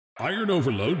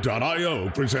IronOverload.io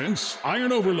presents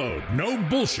Iron Overload No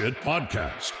Bullshit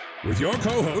Podcast with your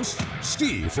co-hosts,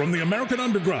 Steve from the American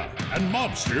Underground and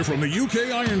Mobster from the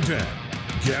UK Iron Den.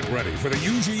 Get ready for the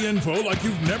UG info like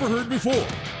you've never heard before.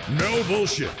 No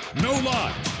bullshit, no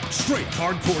lies, straight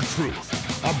hardcore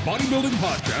truth. A bodybuilding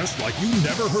podcast like you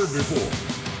never heard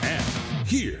before. And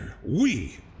here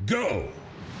we go.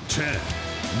 10,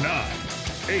 9,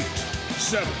 8,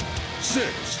 7,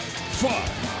 6,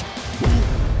 5...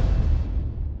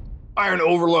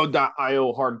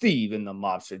 IronOverload.io hard Steve and the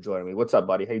Mobster joining me. What's up,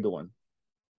 buddy? How you doing?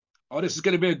 Oh, this is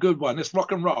going to be a good one. Let's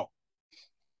rock and roll.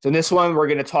 So in this one, we're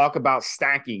going to talk about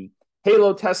stacking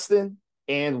Halo testing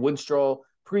and Winstrol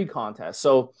pre-contest.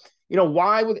 So,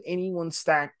 why would anyone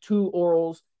stack two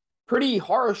orals, pretty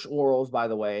harsh orals, by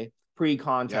the way,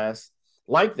 pre-contest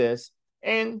like this?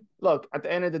 And look, at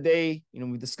the end of the day,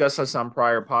 we discussed this on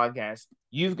prior podcasts.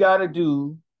 You've got to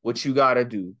do what you got to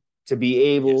do to be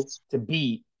able to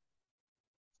beat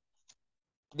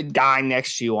the guy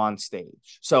next to you on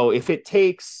stage. So if it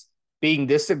takes being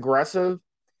this aggressive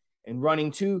and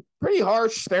running two pretty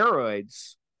harsh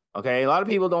steroids, okay, a lot of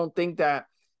people don't think that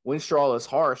Winstrol is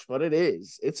harsh, but it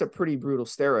is. It's a pretty brutal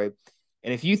steroid.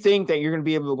 And if you think that you're going to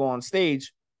be able to go on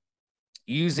stage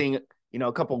using,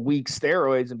 a couple of weak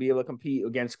steroids and be able to compete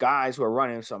against guys who are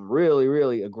running some really,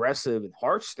 really aggressive and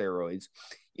harsh steroids,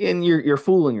 and you're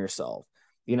fooling yourself,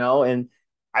 and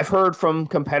I've heard from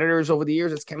competitors over the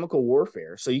years, it's chemical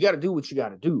warfare. So you got to do what you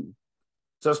got to do.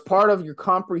 So as part of your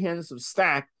comprehensive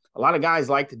stack, a lot of guys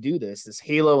like to do this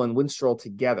Halo and Winstrol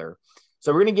together.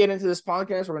 So we're going to get into this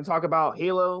podcast. We're going to talk about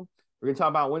Halo. We're going to talk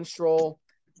about Winstrol.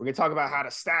 We're going to talk about how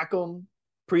to stack them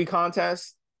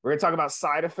pre-contest. We're going to talk about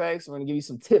side effects. We're going to give you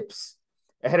some tips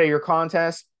ahead of your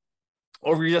contest.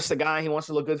 Or if you're just a guy who wants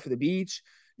to look good for the beach,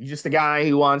 you're just a guy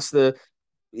who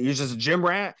you're just a gym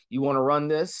rat, you want to run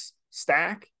this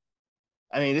stack.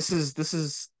 I mean,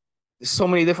 there's so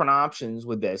many different options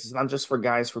with this. It's not just for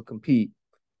guys who compete.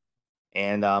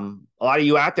 And a lot of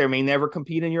you out there may never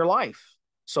compete in your life.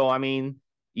 So, I mean,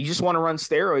 you just want to run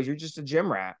steroids. You're just a gym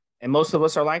rat. And most of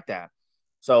us are like that.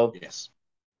 So, yes.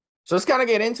 So let's kind of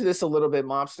get into this a little bit,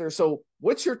 Mobster. So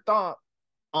what's your thought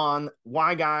on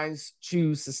why guys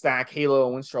choose to stack Halo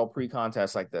and Winstrol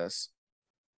pre-contest like this?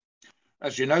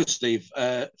 As you know, Steve,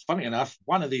 funny enough,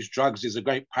 one of these drugs is a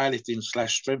great powerlifting /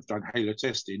 strength drug, Halo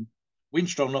testing.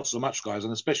 Winstrol, not so much, guys,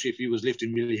 and especially if you was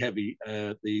lifting really heavy,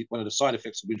 one of the side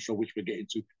effects of Winstrol, which we're getting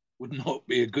to, would not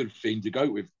be a good thing to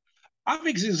go with. I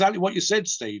think it's exactly what you said,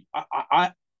 Steve.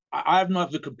 I have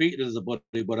never competed as a body,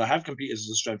 but I have competed as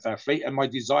a strength athlete, and my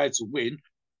desire to win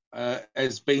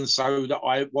has been so that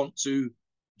I want to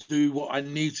do what I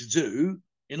need to do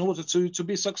in order to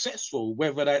be successful,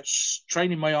 whether that's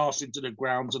training my ass into the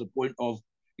ground to the point of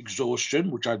exhaustion,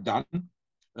 which I've done.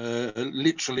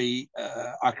 Literally,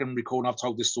 I can recall, and I've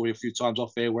told this story a few times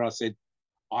off air, where I said,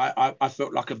 I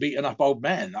felt like a beaten up old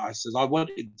man. I said, I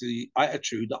wanted the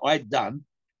attitude that I'd done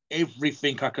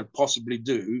everything I could possibly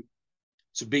do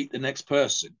to beat the next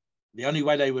person. The only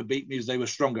way they would beat me is they were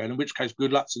stronger, and in which case,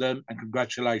 good luck to them and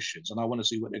congratulations. And I want to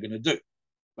see what they're going to do.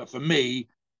 But for me,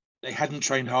 they hadn't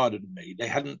trained harder than me. They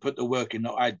hadn't put the work in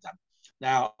that I'd done.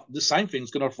 Now, the same thing's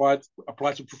going to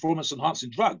apply to performance-enhancing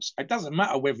drugs. It doesn't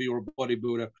matter whether you're a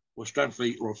bodybuilder or strength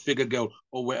athlete or a figure girl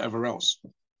or whatever else.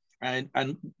 And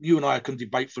you and I can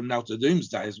debate from now to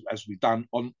doomsday, as we've done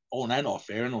on and off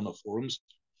air and on the forums,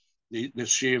 the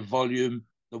sheer volume,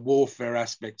 the warfare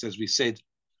aspect, as we said,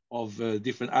 of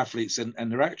different athletes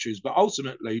and their attitudes. But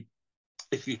ultimately,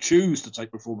 if you choose to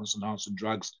take performance-enhancing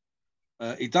drugs,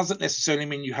 it doesn't necessarily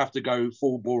mean you have to go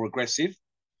full bore aggressive,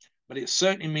 but it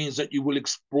certainly means that you will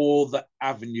explore the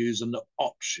avenues and the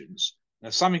options. Now,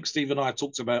 something Steve and I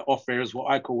talked about off air is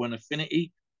what I call an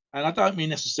affinity. And I don't mean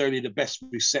necessarily the best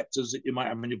receptors that you might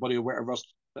have in your body or whatever else,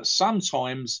 but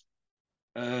sometimes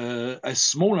a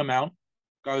small amount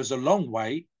goes a long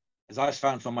way, as I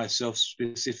found for myself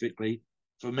specifically,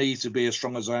 for me to be as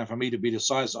strong as I am, for me to be the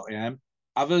size that I am.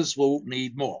 Others will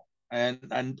need more.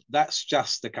 And that's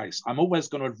just the case. I'm always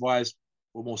going to advise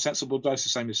for a more sensible dose, the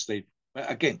same as Steve. But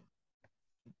again,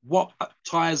 what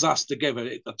ties us together?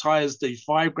 It ties the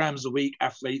 5 grams a week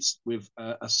athletes with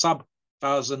a sub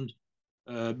 1,000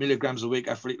 milligrams a week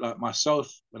athlete like myself,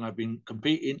 when I've been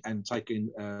competing and taking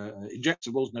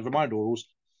injectables, never mind orals,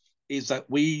 is that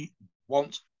we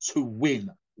want to win.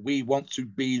 We want to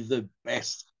be the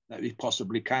best that we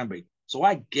possibly can be. So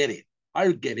I get it. I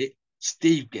get it.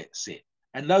 Steve gets it.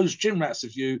 And those gym rats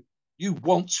of you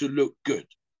want to look good.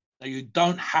 Now, you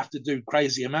don't have to do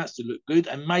crazy amounts to look good,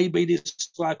 and maybe this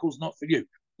cycle's not for you.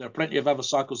 There are plenty of other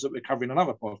cycles that we're covering in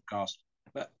another podcast.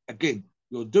 But again,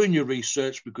 You're doing your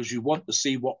research because you want to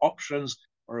see what options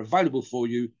are available for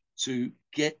you to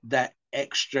get that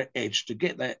extra edge, to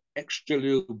get that extra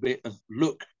little bit of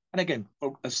look. And again,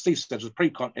 as Steve said, as a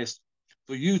pre-contest,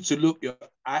 for you to look your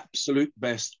absolute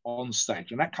best on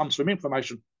stage. And that comes from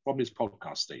information from this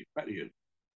podcast, Steve. Back to you.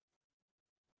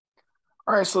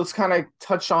 All right, so let's kind of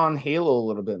touch on Halo a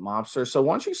little bit, Mobster. So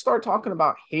once you start talking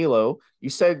about Halo, you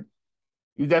said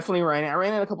you definitely ran it. I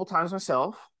ran it a couple times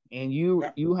myself, and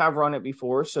you have run it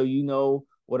before, so you know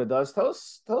what it does. Tell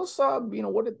us,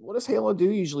 what does Halo do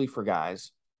usually for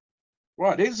guys?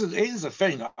 Right, it is a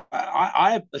thing.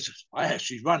 I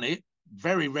actually run it.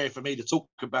 Very rare for me to talk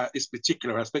about this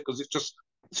particular aspect because it's just.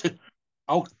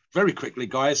 Oh, very quickly,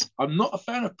 guys. I'm not a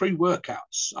fan of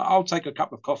pre-workouts. I'll take a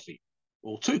cup of coffee,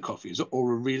 or 2 coffees,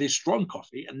 or a really strong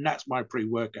coffee, and that's my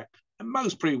pre-workout. And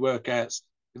most pre-workouts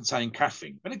contain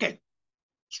caffeine. But again,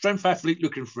 strength athlete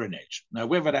looking for an edge. Now,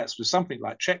 whether that's with something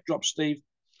like Check Drop, Steve,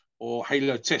 or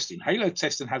Halo Testing. Halo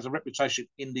Testing has a reputation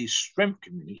in the strength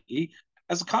community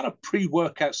as a kind of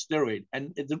pre-workout steroid.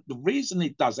 And the reason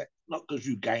it does it, not because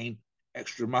you gain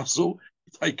extra muscle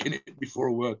taking it before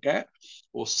a workout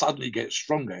or suddenly get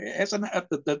stronger. It has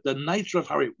the nature of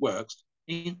how it works,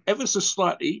 in ever so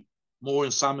slightly, more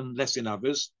in some and less in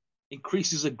others,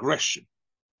 increases aggression.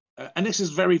 And this is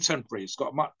very temporary. It's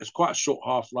quite a short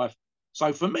half-life.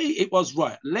 So for me, it was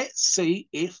right. Let's see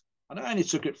if, and I only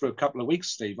took it for a couple of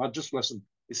weeks, Steve. I just listened.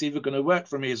 It's either going to work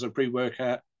for me as a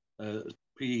pre-workout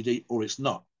PED or it's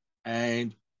not.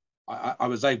 And I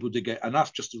was able to get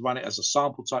enough just to run it as a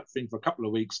sample type thing for a couple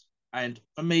of weeks. And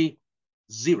for me,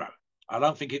 0. I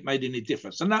don't think it made any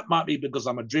difference. And that might be because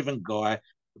I'm a driven guy,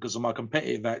 because of my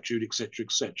competitive attitude, etc.,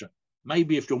 etc.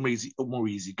 Maybe if you're more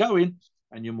easygoing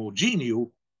and you're more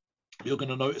genial, you're going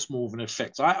to notice more of an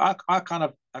effect. I kind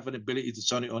of have an ability to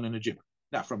turn it on in the gym.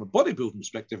 Now, from a bodybuilding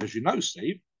perspective, as you know,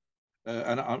 Steve,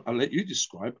 and I'll let you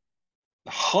describe,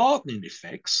 the hardening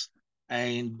effects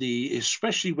and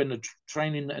especially when the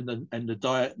training and the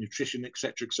diet, nutrition,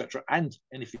 etc., and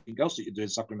anything else that you're doing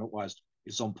supplement-wise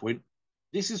is on point.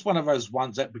 This is one of those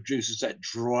ones that produces that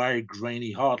dry,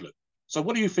 grainy, hard look. So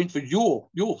what do you think for your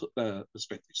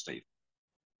perspective, Steve?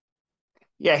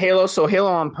 Yeah, Halo. So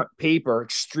Halo on paper,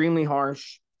 extremely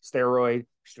harsh steroid,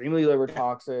 extremely liver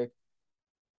toxic,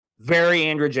 very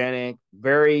androgenic,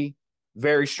 very,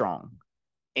 very strong.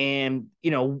 And,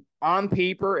 on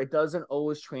paper, it doesn't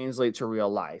always translate to real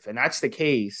life. And that's the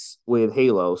case with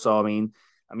Halo. So, I mean,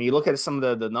 you look at some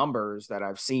of the numbers that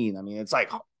I've seen. I mean, it's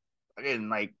like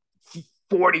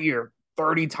 40 or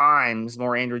 30 times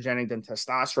more androgenic than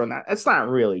testosterone. That's not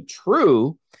really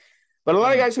true. But a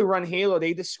lot of guys who run Halo,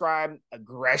 they describe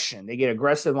aggression. They get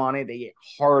aggressive on it. They get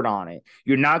hard on it.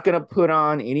 You're not going to put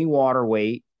on any water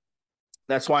weight.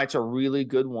 That's why it's a really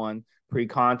good one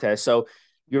pre-contest. So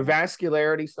your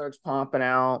vascularity starts pumping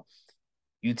out.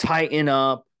 You tighten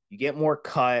up. You get more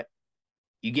cut.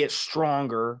 You get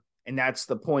stronger. And that's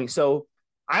the point. So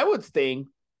I would think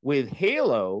with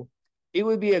Halo, it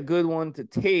would be a good one to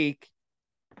take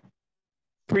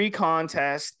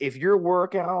pre-contest. If your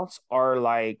workouts are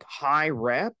like high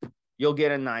rep, you'll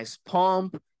get a nice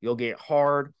pump. You'll get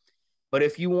hard. But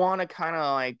if you want to kind of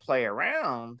like play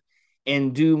around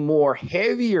and do more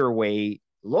heavier weight,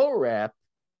 low rep,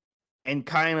 and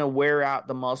kind of wear out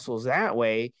the muscles that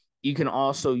way, you can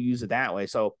also use it that way.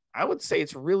 So I would say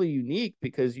it's really unique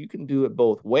because you can do it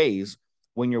both ways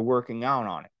when you're working out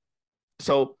on it.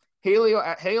 So Halo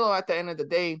at the end of the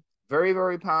day, very,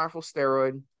 very powerful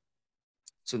steroid.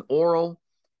 It's an oral.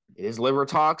 It is liver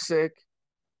toxic.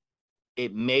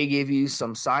 It may give you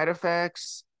some side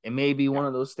effects. It may be one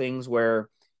of those things where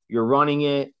you're running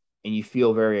it and you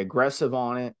feel very aggressive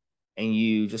on it and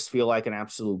you just feel like an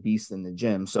absolute beast in the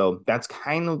gym. So that's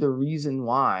kind of the reason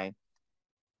why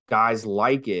guys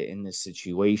like it in this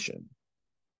situation.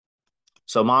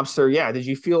 So Mobster, yeah, did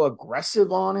you feel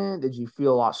aggressive on it? Did you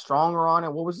feel a lot stronger on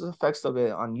it? What was the effects of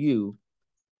it on you?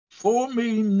 For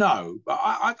me, no. But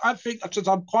I think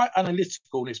I'm quite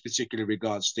analytical in this particular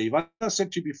regard, Steve. I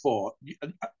said to you before,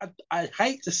 I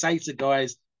hate to say to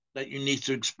guys that you need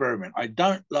to experiment. I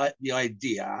don't like the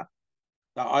idea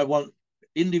that I want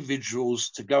individuals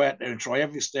to go out there and try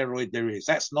every steroid there is.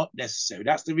 That's not necessary.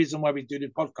 That's the reason why we do the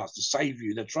podcast, to save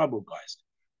you the trouble, guys.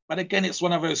 But again, it's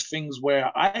one of those things where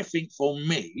I think for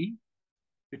me,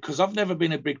 because I've never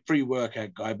been a big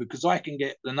pre-workout guy, because I can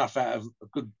get enough out of a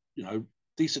good,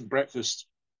 decent breakfast,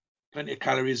 plenty of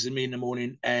calories in me in the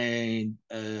morning, and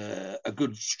a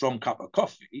good strong cup of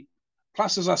coffee.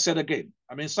 Plus, as I said again,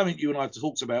 I mean, something you and I have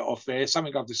talked about off air,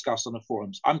 something I've discussed on the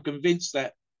forums. I'm convinced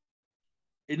that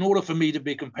in order for me to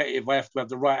be competitive, I have to have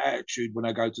the right attitude when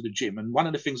I go to the gym. And one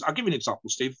of the things, I'll give you an example,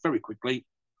 Steve, very quickly.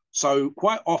 So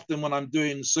quite often when I'm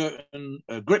doing certain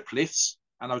grip lifts,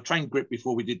 and I've trained grip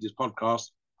before we did this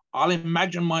podcast, I'll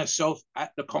imagine myself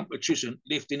at the competition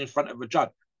lifting in front of a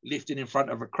judge, lifting in front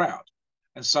of a crowd.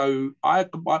 And so I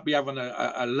might be having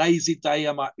a lazy day.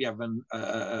 I might be having,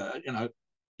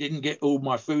 didn't get all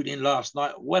my food in last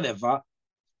night, whatever.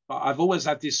 But I've always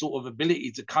had this sort of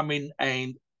ability to come in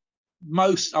and I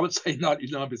would say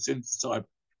 99% of the time,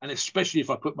 and especially if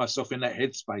I put myself in that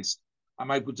headspace, I'm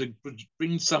able to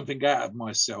bring something out of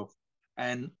myself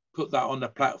and put that on the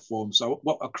platform. So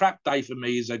what a crap day for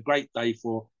me is a great day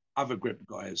for other grip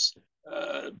guys.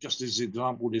 Just as an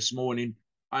example, this morning,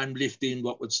 I'm lifting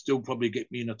what would still probably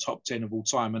get me in the top 10 of all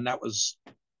time, and that was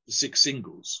the 6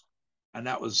 singles. And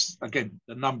that was, again,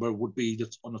 the number would be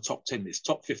on the top 10 list,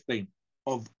 top 15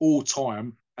 of all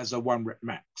time as a 1 rep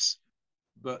max.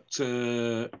 But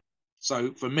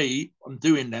so for me, I'm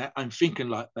doing that. I'm thinking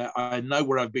like that. I know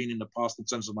where I've been in the past in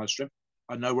terms of my strength.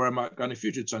 I know where I might go in the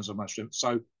future in terms of my strength.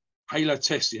 So halo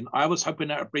testing, I was hoping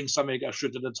that would bring something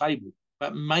extra to the table.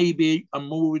 But maybe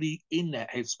I'm already in that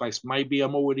headspace. Maybe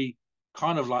I'm already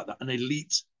kind of like an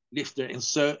elite lifter in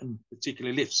certain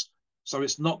particular lifts. So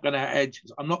it's not going to add.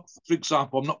 I'm not, for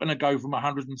example, I'm not going to go from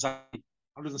 106,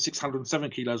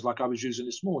 107 kilos like I was using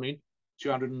this morning,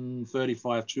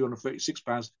 235, 236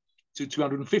 pounds to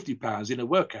 250 pounds in a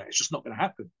workout. It's just not going to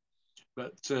happen.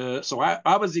 But so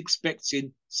I was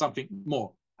expecting something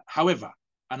more. However,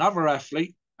 another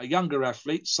athlete, a younger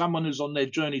athlete, someone who's on their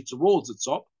journey towards the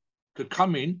top, could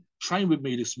come in, train with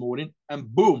me this morning, and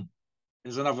boom,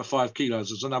 there's another 5 kilos.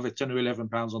 There's another 10 or 11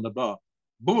 pounds on the bar.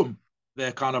 Boom.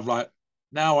 They're kind of like,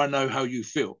 now I know how you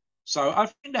feel. So I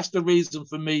think that's the reason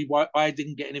for me why I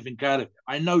didn't get anything out of it.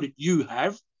 I know that you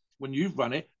have when you've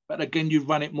run it, but again, you've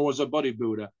run it more as a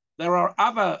bodybuilder. There are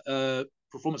other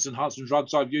performance enhancing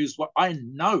drugs I've used. What I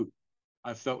know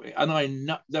I felt it, and I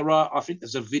know I think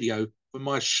there's a video for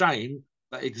my shame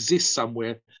that exists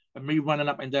somewhere of me running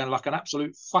up and down like an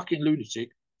absolute fucking lunatic,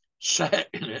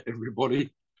 shouting at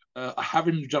everybody,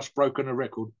 having just broken a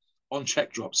record on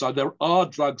check drop. So there are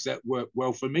drugs that work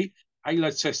well for me.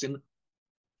 Halo testing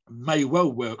may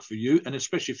well work for you, and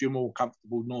especially if you're more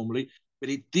comfortable normally, but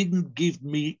it didn't give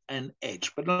me an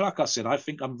edge. But like I said, I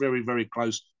think I'm very, very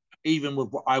close, even with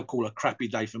what I call a crappy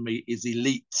day for me is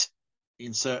elite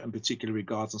in certain particular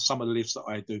regards. And some of the lifts that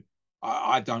I do,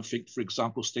 I don't think, for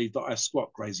example, Steve, that I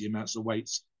squat crazy amounts of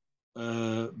weights.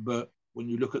 But when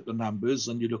you look at the numbers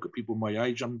and you look at people my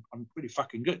age, I'm pretty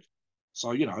fucking good.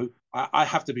 So, I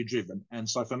have to be driven. And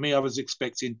so for me, I was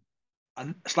expecting,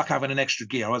 and it's like having an extra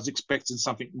gear. I was expecting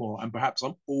something more, and perhaps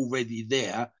I'm already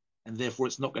there, and therefore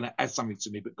it's not going to add something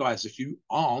to me. But guys, if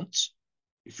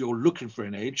you're looking for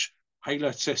an edge,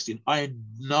 halo testing, I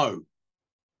know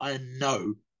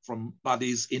from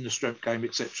buddies in the strength game,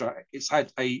 etc., it's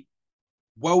had a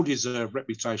well-deserved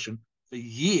reputation for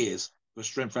years for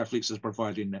strength athletes as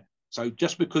providing that. So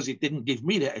just because it didn't give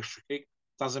me that extra kick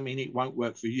doesn't mean it won't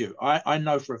work for you. I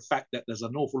know for a fact that there's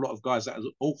an awful lot of guys, that has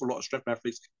an awful lot of strength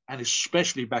athletes, and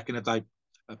especially back in the day,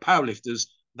 powerlifters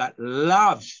that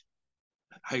love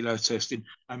halo testing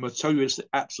and will tell you it's the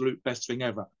absolute best thing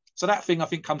ever. So that thing, I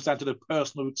think, comes down to the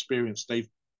personal experience, Steve.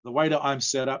 The way that I'm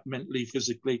set up mentally,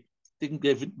 physically, didn't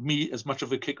give me as much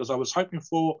of a kick as I was hoping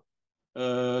for.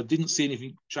 Didn't see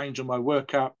anything change on my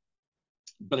workout.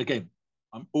 But again,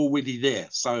 I'm already there.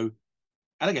 So,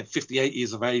 and again, 58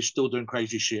 years of age, still doing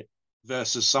crazy shit,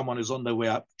 versus someone who's on their way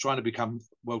up, trying to become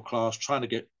world-class, trying to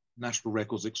get national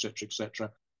records, etc.,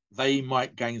 etc. They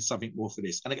might gain something more for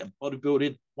this. And again,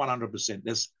 bodybuilding, 100%.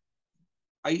 There's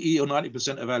 80 or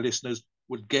 90% of our listeners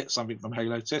would get something from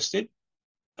halo testing.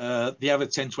 The other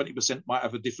 10, 20% might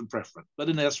have a different preference. But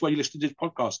then that's why you listen to this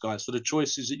podcast, guys, for the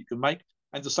choices that you can make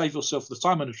and to save yourself the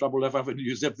time and the trouble of having to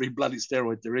use every bloody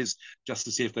steroid there is just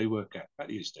to see if they work out. Back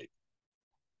to you, Steve.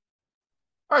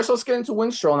 All right, so let's get into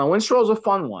Winstrol. Now, Winstrol is a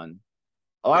fun one.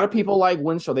 A lot of people like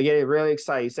Winstrol. They get really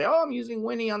excited. You say, oh, I'm using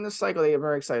Winnie on this cycle. They get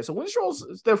very excited. So Winstrol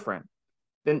is different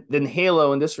than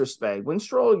Halo in this respect.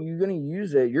 Winstrol, you're going to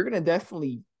use it. You're going to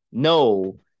definitely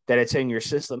know that it's in your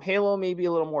system. Halo may be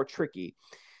a little more tricky.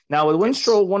 Now, with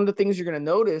Winstrol, one of the things you're going to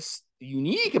notice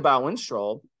unique about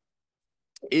Winstrol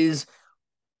is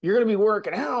you're going to be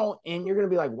working out and you're going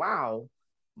to be like, wow,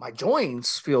 my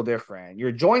joints feel different.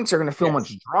 Your joints are going to feel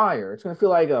much drier. It's going to feel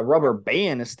like a rubber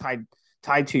band is tied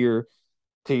to your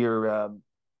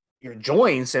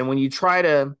joints. And when you try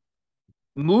to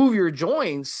move your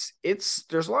joints,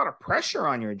 there's a lot of pressure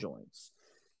on your joints.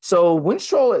 So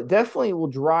Winstrol, it definitely will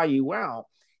dry you out.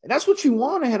 And that's what you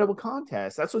want ahead of a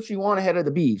contest. That's what you want ahead of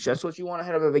the beach. That's what you want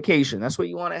ahead of a vacation. That's what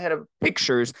you want ahead of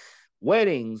pictures,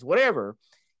 weddings, whatever.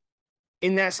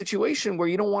 In that situation where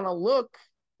you don't want to look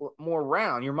more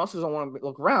round, your muscles don't want to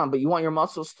look round, but you want your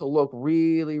muscles to look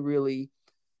really, really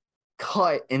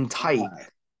cut and tight.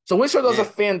 So Winstrol does a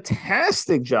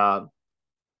fantastic job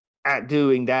at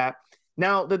doing that.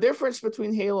 Now, the difference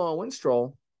between Halo and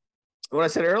Winstrol, what I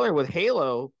said earlier, with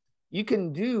Halo, you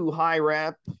can do high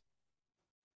rep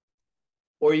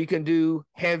or you can do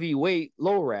heavy weight,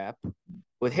 low rep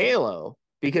with Halo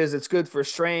because it's good for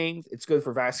strength, it's good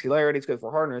for vascularity, it's good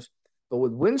for hardness. But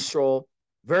with Winstrol,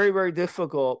 very, very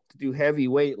difficult to do heavy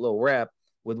weight, low rep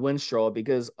with Winstrol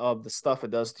because of the stuff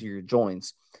it does to your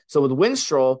joints. So with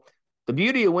Winstrol, the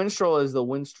beauty of Winstrol is the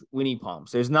Winnie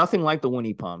pumps. There's nothing like the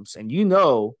Winnie pumps. And you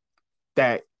know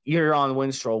that you're on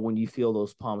Winstrol when you feel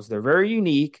those pumps. They're very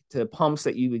unique to pumps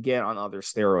that you would get on other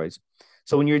steroids.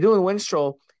 So when you're doing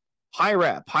Winstrol, high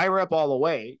rep all the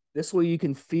way. This way you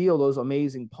can feel those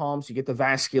amazing pumps. You get the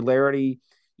vascularity.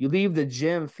 You leave the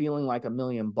gym feeling like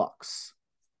 $1,000,000.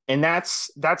 And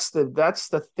that's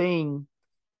the thing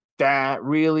that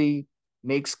really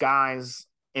makes guys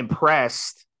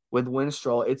impressed with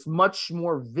Winstrol. It's much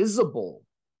more visible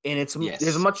and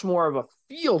there's much more of a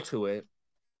feel to it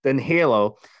than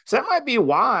Halo. So that might be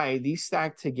why these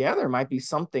stacked together might be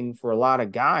something for a lot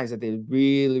of guys that they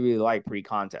really, really like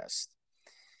pre-contest.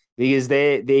 Because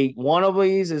they one of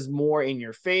these is more in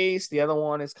your face, the other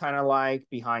one is kind of like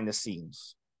behind the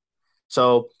scenes.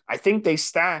 So I think they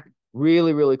stack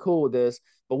really, really cool with this.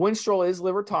 But Winstrol is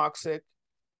liver toxic,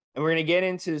 and we're going to get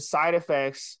into side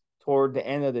effects toward the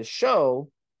end of the show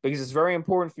because it's very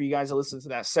important for you guys to listen to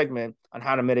that segment on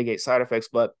how to mitigate side effects.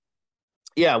 But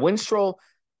yeah, Winstrol,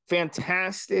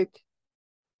 fantastic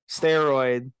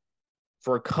steroid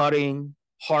for cutting,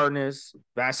 hardness,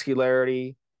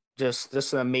 vascularity,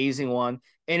 just an amazing one.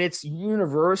 And it's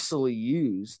universally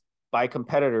used by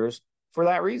competitors for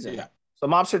that reason. Yeah. So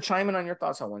Mobster, chime in on your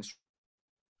thoughts on Winstrol.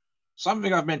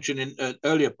 Something I've mentioned in an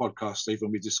earlier podcast, Steve,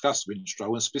 when we discussed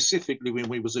Winstrol, and specifically when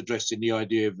we was addressing the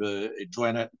idea of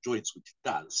drying out the joints, which it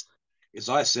does, is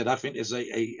I said I think there's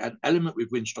an element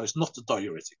with Winstrol. It's not a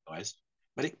diuretic, guys,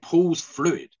 but it pulls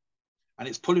fluid. And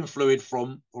it's pulling fluid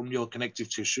from your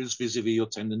connective tissues, vis-a-vis your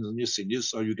tendons and your sinews,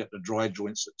 so you get the dry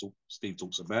joints that Steve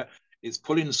talks about. It's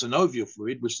pulling synovial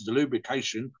fluid, which is the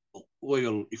lubrication, or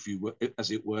oil, if you were,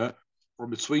 as it were, from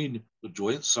between the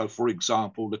joints. So, for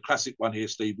example, the classic one here,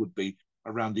 Steve, would be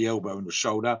around the elbow and the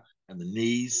shoulder and the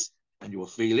knees, and you will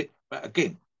feel it. But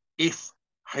again, if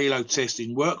Halo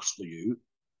testing works for you,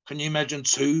 can you imagine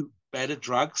two better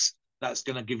drugs that's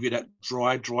going to give you that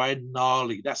dry,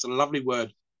 gnarly? That's a lovely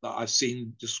word that I've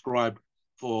seen described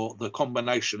for the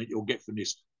combination that you'll get from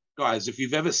this. Guys, if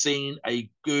you've ever seen a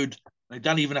good, they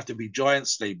don't even have to be giant,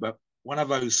 Steve, but one of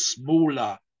those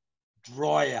smaller,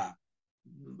 drier,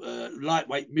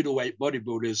 lightweight, middleweight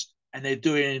bodybuilders, and they're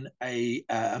doing a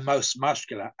most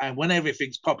muscular, and when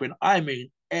everything's popping, I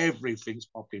mean everything's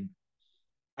popping,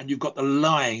 and you've got the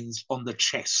lines on the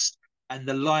chest and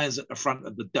the lines at the front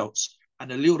of the delts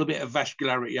and a little bit of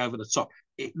vascularity over the top.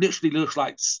 It literally looks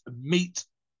like meat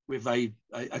with a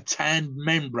tan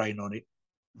membrane on it.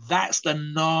 That's the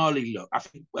gnarly look. I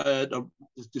think the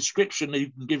description that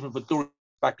you can give him for Dorian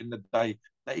back in the day,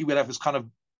 that he would have this kind of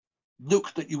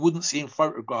look that you wouldn't see in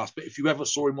photographs, but if you ever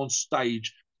saw him on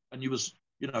stage and he was,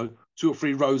 2 or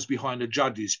 3 rows behind the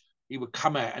judges, he would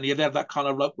come out and he'd have that kind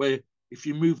of look where if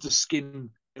you move the skin,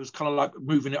 it was kind of like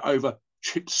moving it over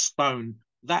chipped stone,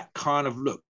 that kind of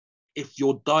look. If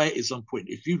your diet is on point,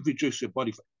 if you've reduced your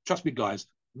body fat, trust me, guys,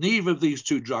 neither of these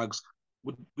two drugs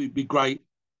would be great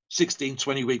 16,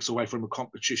 20 weeks away from a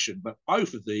competition. But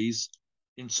both of these,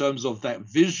 in terms of that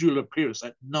visual appearance,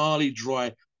 that gnarly,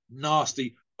 dry,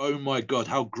 nasty, oh my God,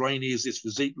 how grainy is this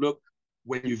physique look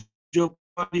when you've your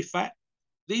body fat?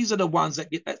 These are the ones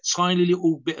that get that tiny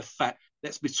little bit of fat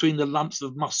that's between the lumps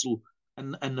of muscle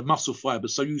and the muscle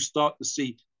fibers. So you start to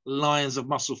see lines of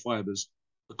muscle fibers.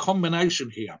 The combination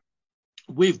here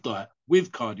with diet,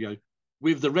 with cardio,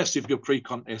 with the rest of your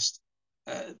pre-contest,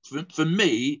 for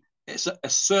me, it's a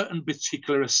certain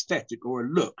particular aesthetic or a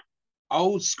look.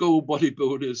 Old school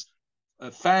bodybuilders,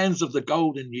 fans of the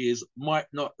golden years might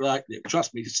not like it.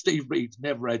 Trust me, Steve Reed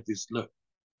never had this look.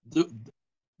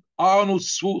 Arnold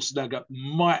Schwarzenegger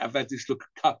might have had this look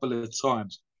a couple of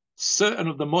times. Certain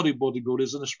of the modern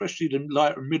bodybuilders, and especially the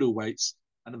lighter middleweights,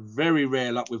 and a very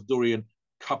rare luck with Dorian,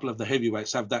 a couple of the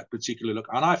heavyweights have that particular look.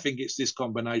 And I think it's this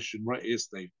combination right here,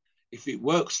 Steve. If it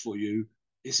works for you,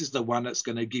 this is the one that's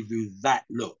going to give you that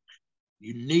look.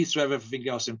 You need to have everything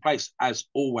else in place, as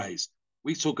always.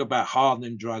 We talk about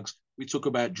hardening drugs. We talk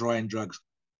about drying drugs.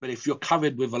 But if you're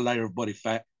covered with a layer of body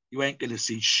fat, you ain't going to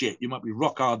see shit. You might be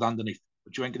rock hard underneath,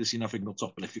 but you ain't going to see nothing on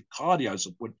top. But if your cardio's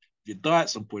on point, if your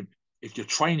diet's on point, if your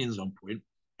training's on point,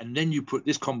 and then you put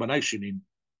this combination in,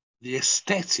 the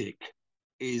aesthetic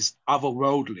is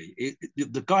otherworldly.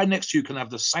 The guy next to you can have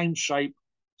the same shape,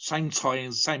 same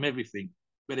tie-ins, same everything.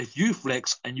 But if you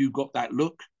flex and you got that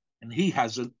look and he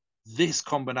hasn't, this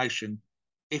combination,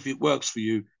 if it works for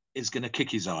you, is going to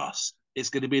kick his ass. It's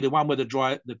going to be the one with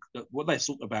what they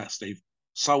talk about, Steve,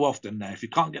 so often now. If you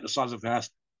can't get the size of a house,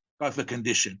 go for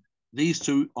condition. These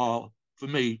two are, for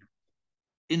me,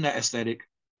 in that aesthetic,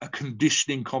 a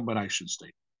conditioning combination,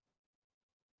 Steve.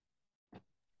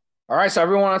 All right, so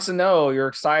everyone wants to know, you're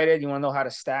excited, you want to know how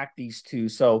to stack these two.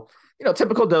 So,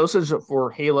 typical dosage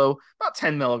for Halo, about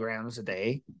 10 milligrams a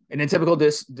day. And then typical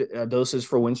doses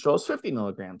for Winstrol is 50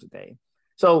 milligrams a day.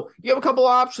 So you have a couple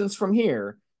options from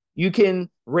here. You can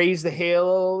raise the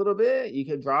Halo a little bit. You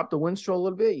can drop the Winstrol a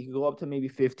little bit. You can go up to maybe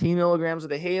 15 milligrams of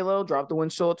the Halo, drop the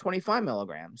Winstrol at 25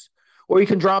 milligrams. Or you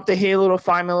can drop the Halo to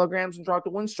 5 milligrams and drop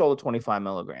the Winstrol to 25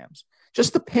 milligrams.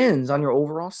 Just depends on your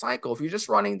overall cycle. If you're just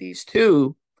running these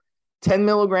two, 10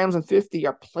 milligrams and 50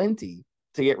 are plenty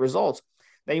to get results.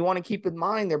 Now, you want to keep in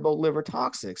mind they're both liver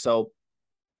toxic. So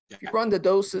if you run the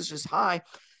doses just high,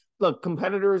 look,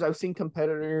 competitors, I've seen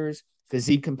competitors,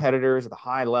 physique competitors at the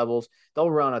high levels, they'll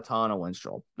run a ton of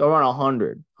Winstrol. They'll run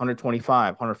 100,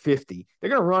 125, 150. They're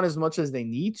going to run as much as they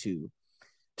need to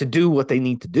do what they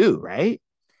need to do, right?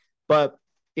 But,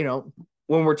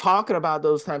 when we're talking about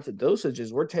those types of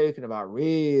dosages, we're talking about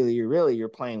really, you're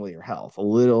playing with your health a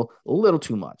little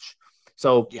too much.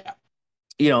 So,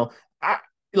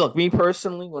 look, me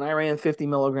personally, when I ran 50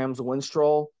 milligrams of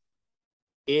Winstrol,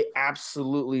 it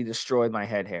absolutely destroyed my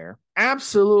head hair.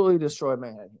 Absolutely destroyed my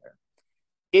head hair.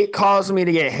 It caused me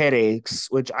to get headaches,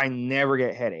 which I never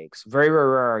get headaches. Very, very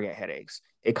rare I get headaches.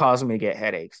 It caused me to get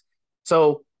headaches.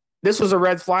 So this was a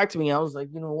red flag to me. I was like,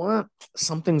 you know what?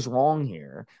 Something's wrong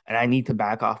here, and I need to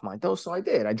back off my dose. So I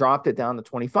did. I dropped it down to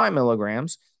 25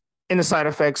 milligrams, and the side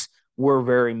effects were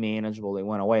very manageable. They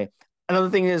went away. Another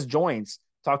thing is joints.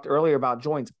 Talked earlier about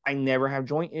joints. I never have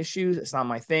joint issues. It's not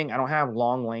my thing. I don't have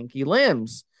long, lanky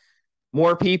limbs.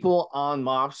 More people on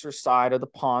Mobster's side of the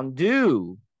pond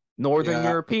do. Northern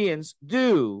Europeans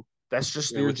do. That's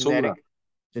just their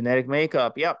genetic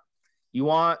makeup. Yep. You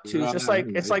want to,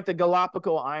 it's like the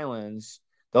Galapagos Islands.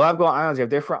 The Galapagos Islands, you have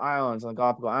different islands on the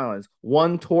Galapagos Islands.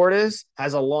 One tortoise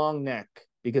has a long neck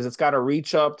because it's got to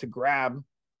reach up to grab,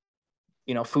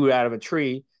 food out of a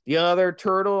tree. The other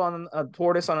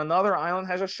tortoise on another island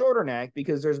has a shorter neck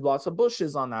because there's lots of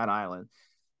bushes on that island.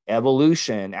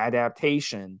 Evolution,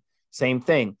 adaptation, same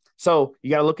thing. So you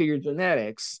got to look at your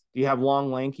genetics. Do you have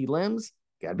long, lanky limbs?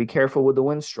 You got to be careful with the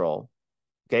Winstrol.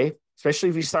 Okay. Especially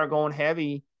if you start going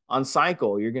heavy on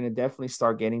cycle, you're going to definitely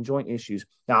start getting joint issues.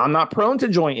 Now, I'm not prone to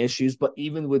joint issues, but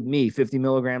even with me, 50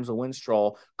 milligrams of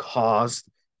Winstrol caused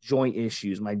joint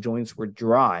issues. My joints were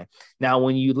dry. Now,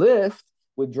 when you lift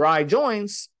with dry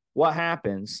joints, what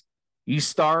happens?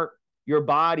 Your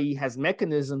body has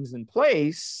mechanisms in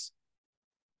place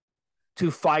to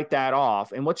fight that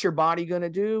off. And what's your body going to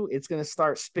do? It's going to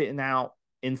start spitting out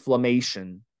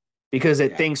inflammation because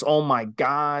it thinks, oh my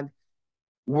God,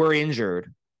 we're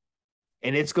injured.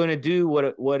 And it's going to do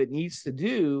what it needs to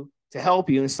do to help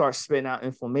you and start spitting out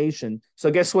inflammation.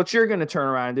 So guess what you're going to turn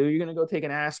around and do? You're going to go take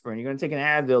an aspirin. You're going to take an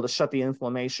Advil to shut the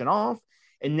inflammation off.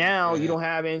 And now you don't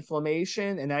have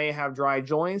inflammation, and now you have dry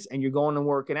joints, and you're going and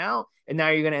working out, and now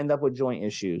you're going to end up with joint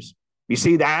issues. You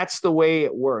see, that's the way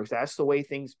it works. That's the way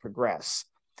things progress.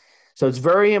 So it's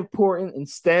very important,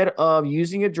 instead of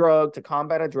using a drug to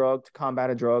combat a drug,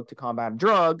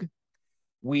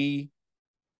 we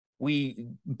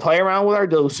play around with our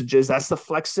dosages. That's the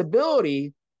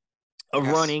flexibility of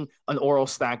running an oral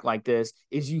stack like this,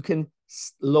 is you can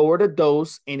lower the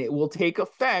dose, and it will take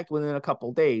effect within a couple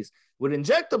of days. With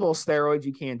injectable steroids,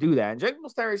 you can't do that.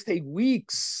 Injectable steroids take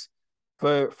weeks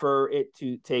for it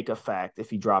to take effect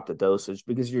if you drop the dosage,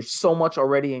 because you're so much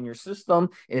already in your system,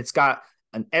 and it's got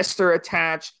an ester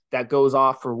attached that goes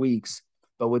off for weeks.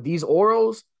 But with these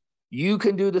orals, you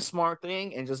can do the smart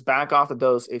thing and just back off the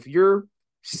dose. If you're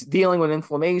dealing with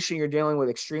inflammation, you're dealing with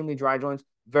extremely dry joints,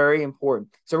 very important.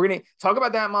 So we're going to talk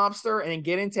about that, Mobster, and then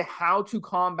get into how to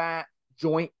combat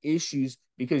joint issues,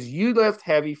 because you lift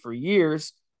heavy for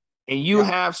years and you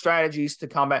have strategies to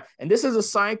combat. And this is a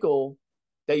cycle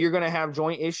that you're going to have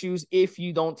joint issues if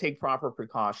you don't take proper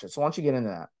precautions. So why don't you get into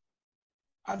that?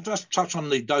 I'll just touch on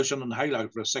the dosing and Halo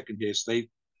for a second here, Steve.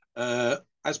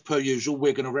 As per usual,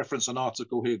 we're going to reference an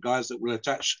article here, guys, that we'll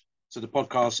attach to the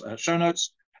podcast show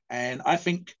notes. And I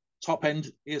think top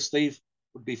end here, Steve,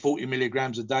 would be 40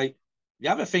 milligrams a day. The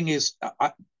other thing is,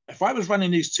 if I was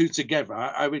running these two together,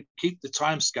 I would keep the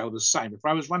time scale the same. If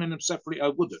I was running them separately, I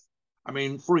wouldn't. I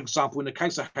mean, for example, in the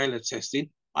case of halo testing,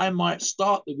 I might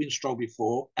start the Winstrol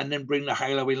before and then bring the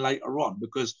halo in later on,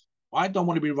 because I don't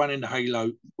want to be running the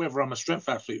halo, whether I'm a strength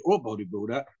athlete or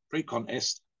bodybuilder,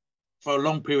 pre-contest, for a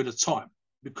long period of time,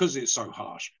 because it's so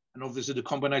harsh. And obviously the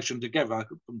combination together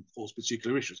can cause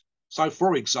particular issues. So,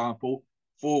 for example,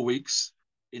 4 weeks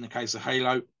in the case of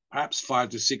halo, perhaps 5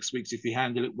 to 6 weeks if you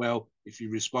handle it well, if you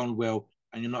respond well,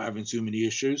 and you're not having too many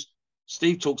issues.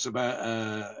 Steve talks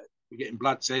about getting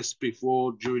blood tests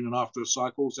before, during, and after the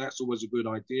cycles. That's always a good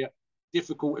idea.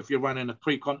 Difficult if you're running a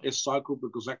pre-contest cycle,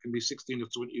 because that can be 16 to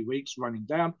 20 weeks running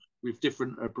down with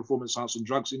different performance enhancing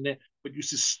drugs in there. But you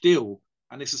should still,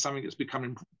 and this is something that's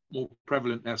becoming more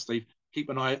prevalent now, Steve, keep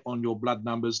an eye on your blood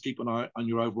numbers, keep an eye on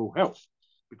your overall health,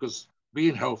 because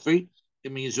being healthy,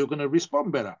 it means you're going to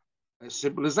respond better. As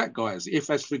simple as that, guys. If,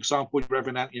 as for example, you're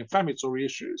having anti-inflammatory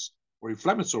issues or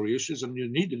inflammatory issues and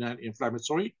you need an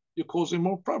anti-inflammatory, you're causing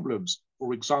more problems.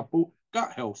 For example,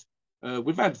 gut health.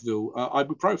 With Advil,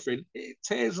 ibuprofen, it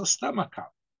tears the stomach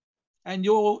up. And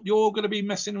you're going to be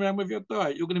messing around with your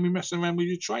diet. You're going to be messing around with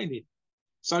your training.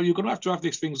 So you're going to have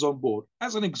these things on board.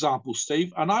 As an example,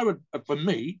 Steve, and I would, for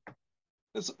me,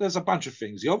 there's a bunch of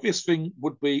things. The obvious thing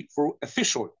would be for a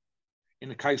fish oil in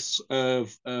the case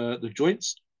of the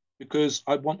joints, because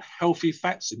I want healthy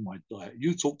fats in my diet.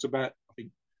 You talked about, I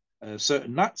think,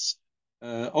 certain nuts,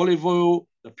 olive oil,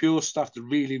 the pure stuff, the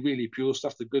really, really pure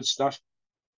stuff, the good stuff.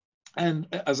 And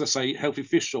as I say, healthy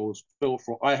fish oils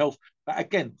for eye health. But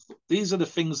again, these are the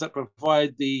things that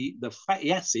provide the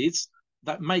fatty acids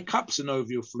that make up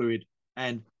synovial fluid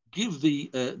and give the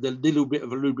little bit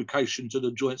of a lubrication to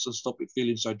the joints and stop it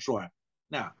feeling so dry.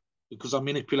 Now, because I'm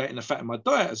manipulating the fat in my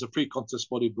diet as a pre-contest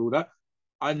bodybuilder,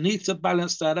 I need to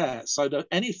balance that out so that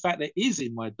any fat that is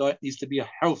in my diet needs to be a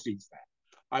healthy fat.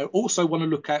 I also want to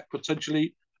look at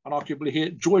potentially, and arguably here,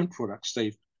 joint products,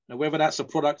 Steve. Now, whether that's a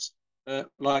product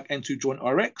like N2 Joint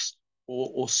RX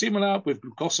or similar with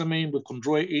glucosamine, with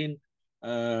chondroitin,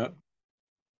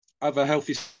 other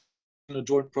healthy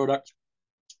joint product,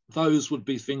 those would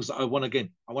be things that I want. Again,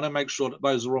 I want to make sure that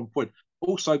those are on point.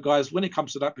 Also, guys, when it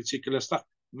comes to that particular stuff,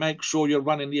 make sure you're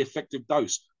running the effective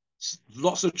dose.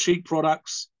 Lots of cheap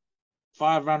products,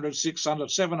 500,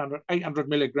 600, 700, 800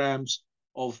 milligrams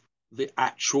of the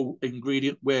actual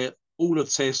ingredient, where all the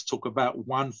tests took about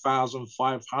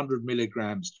 1,500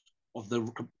 milligrams of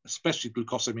the, especially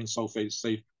glucosamine sulfate,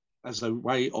 Steve, as a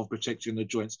way of protecting the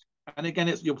joints. And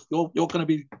again, you're going to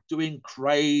be doing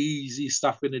crazy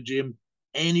stuff in the gym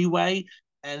anyway,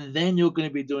 and then you're going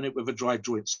to be doing it with a dry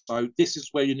joint. So this is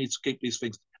where you need to keep these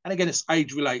things. And again, it's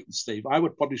age related, Steve. I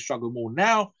would probably struggle more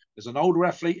now as an older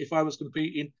athlete if I was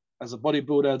competing, as a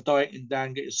bodybuilder, dieting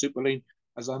down, getting super lean,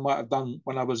 as I might have done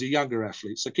when I was a younger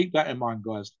athlete. So keep that in mind,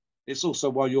 guys. It's also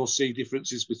why you'll see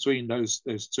differences between those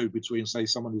two, between, say,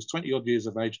 someone who's 20 odd years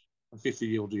of age and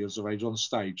 50 odd years of age on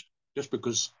stage, just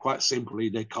because, quite simply,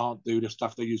 they can't do the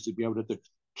stuff they used to be able to do.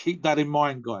 Keep that in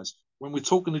mind, guys. When we're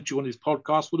talking to you on this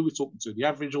podcast, what are we talking to? The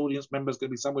average audience member is going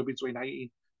to be somewhere between 18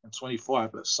 and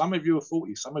 25, but some of you are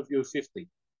 40, some of you are 50.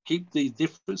 Keep the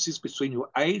differences between your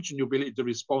age and your ability to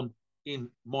respond in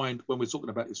mind when we're talking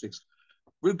about these things.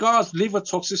 Regards liver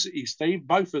toxicity, Steve,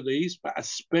 both of these, but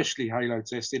especially halo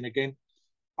testing, again,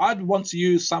 I'd want to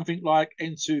use something like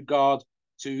N2 Guard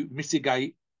to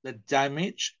mitigate the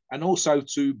damage and also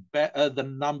to better the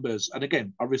numbers. And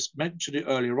again, I mentioned it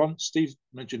earlier on. Steve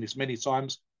mentioned this many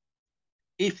times.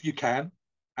 If you can,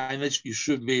 and as you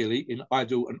should really, in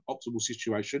ideal and optimal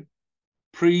situation,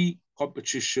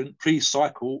 pre-competition,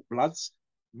 pre-cycle bloods,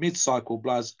 mid-cycle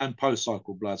bloods, and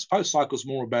post-cycle bloods. Post-cycle is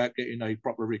more about getting a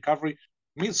proper recovery.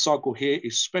 Mid-cycle here,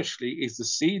 especially, is to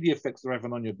see the effects they're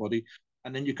having on your body,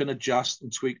 and then you can adjust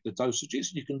and tweak the dosages.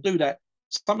 You can do that.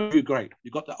 Some of you, great.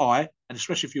 You've got the eye, and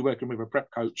especially if you're working with a prep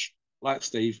coach like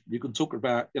Steve, you can talk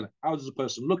about, how is the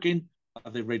person looking?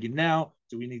 Are they ready now?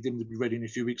 Do we need them to be ready in a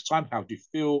few weeks' time? How do you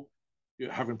feel?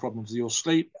 You're having problems with your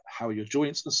sleep? How are your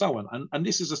joints? And so on. And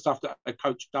this is the stuff that a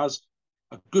coach does,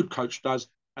 a good coach does,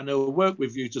 and they'll work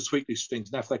with you to tweak these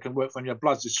things. Now, if they can work on your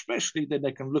bloods, especially, then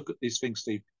they can look at these things,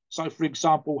 Steve. So, for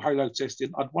example, halo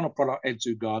testing, I'd want a product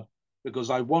N2 Guard because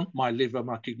I want my liver,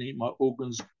 my kidney, my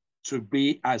organs to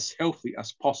be as healthy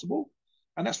as possible.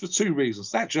 And that's for two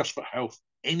reasons. That's just for health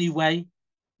anyway,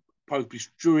 both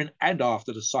during and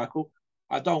after the cycle.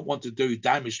 I don't want to do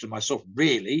damage to myself,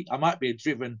 really. I might be a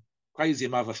driven, crazy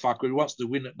motherfucker who wants to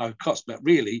win at no cost, but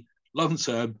really, long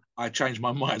term, I change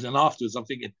my mind. And afterwards, I'm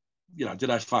thinking, did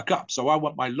I fuck up? So I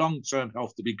want my long-term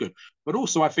health to be good. But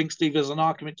also, I think, Steve, there's an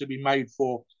argument to be made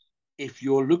for if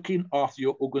you're looking after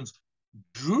your organs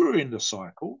during the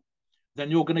cycle, then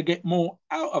you're going to get more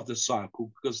out of the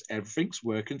cycle because everything's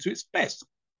working to its best.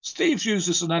 Steve's used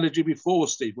this analogy before,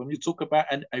 Steve, when you talk about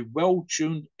a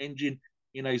well-tuned engine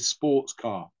in a sports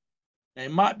car. Now,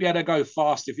 it might be able to go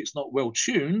fast if it's not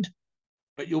well-tuned,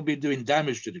 but you'll be doing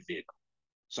damage to the vehicle.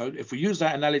 So if we use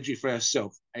that analogy for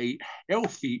ourselves, a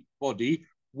healthy body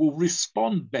will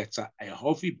respond better. A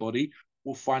healthy body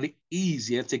will find it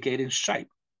easier to get in shape.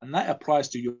 And that applies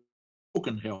to your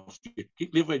organ health, your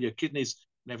liver, your kidneys,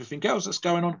 and everything else that's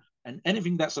going on, and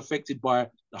anything that's affected by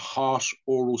the harsh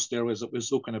oral steroids that we're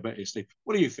talking about here, Steve.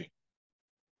 What do you think?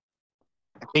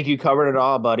 I think you covered it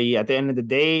all, buddy. At the end of the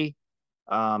day,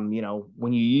 when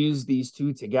you use these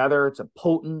two together, it's a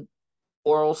potent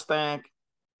oral stack,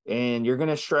 and you're going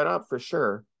to shred up for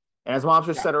sure. And as Mom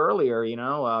just said earlier,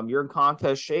 you're in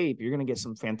contest shape, you're going to get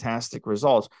some fantastic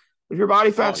results. If your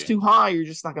body fat's too high, you're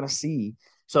just not going to see.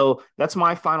 So that's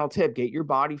my final tip. Get your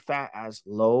body fat as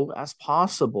low as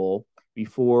possible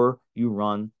before you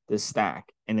run this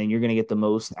stack, and then you're going to get the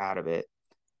most out of it.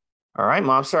 All right,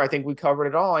 Mobster, I think we covered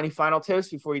it all. Any final tips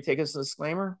before you take us to the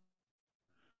disclaimer?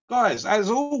 Guys, as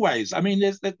always, I'm going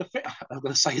to say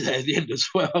that at the end as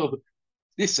well.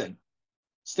 Listen,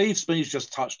 Steve Smith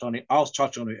just touched on it. I'll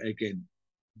touch on it again.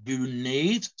 You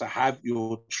need to have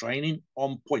your training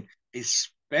on point,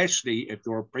 especially if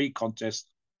you're a pre-contest,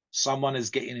 someone is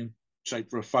getting in shape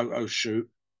for a photo shoot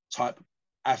type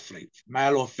athlete,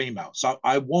 male or female. So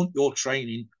I want your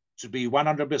training to be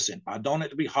 100%. I don't want it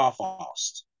to be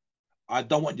half-assed. I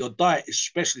don't want your diet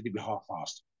especially to be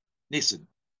half-assed. Listen,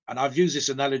 and I've used this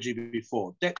analogy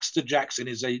before. Dexter Jackson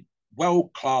is a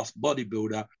world-class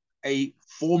bodybuilder, a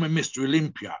former Mr.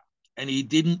 Olympia, and he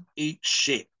didn't eat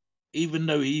shit, even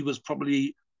though he was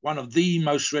probably one of the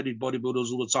most shredded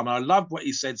bodybuilders all the time. And I love what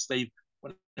he said, Steve,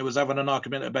 when he was having an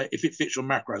argument about if it fits your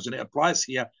macros, and it applies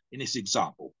here in this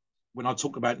example when I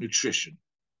talk about nutrition.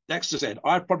 Dexter said,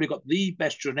 I've probably got the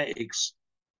best genetics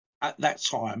at that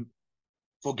time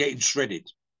for getting shredded.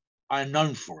 I'm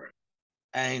known for it.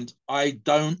 And I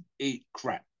don't eat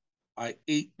crap. I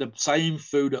eat the same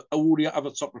food that all the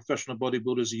other top professional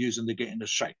bodybuilders are using to get into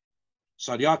shape.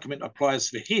 So the argument applies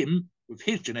for him with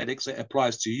his genetics, it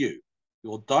applies to you.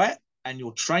 Your diet and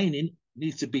your training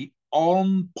needs to be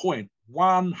on point,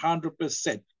 100%,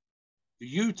 for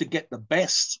you to get the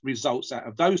best results out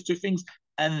of those two things,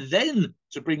 and then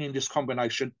to bring in this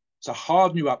combination to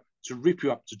harden you up, to rip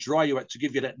you up, to dry you up, to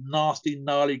give you that nasty,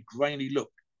 gnarly, grainy look,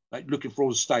 like looking for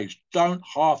on stage. Don't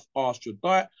half-ass your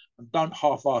diet and don't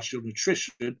half-ass your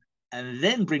nutrition, and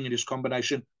then bring in this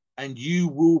combination, and you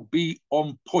will be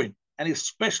on point. And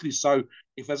especially so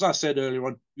if, as I said earlier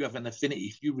on, you have an affinity,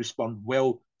 if you respond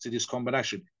well to this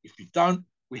combination. If you don't,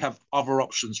 we have other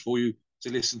options for you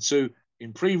to listen to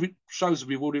in pre-shows that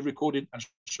we've already recorded and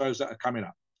shows that are coming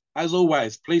up. As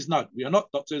always, please note, we are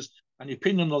not doctors, and the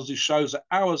opinion of these shows are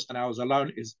ours and ours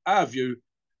alone, is our view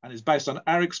and is based on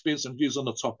our experience and views on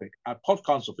the topic. Our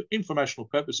podcasts are for informational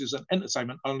purposes and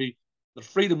entertainment only. The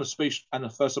freedom of speech and the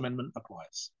First Amendment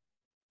applies.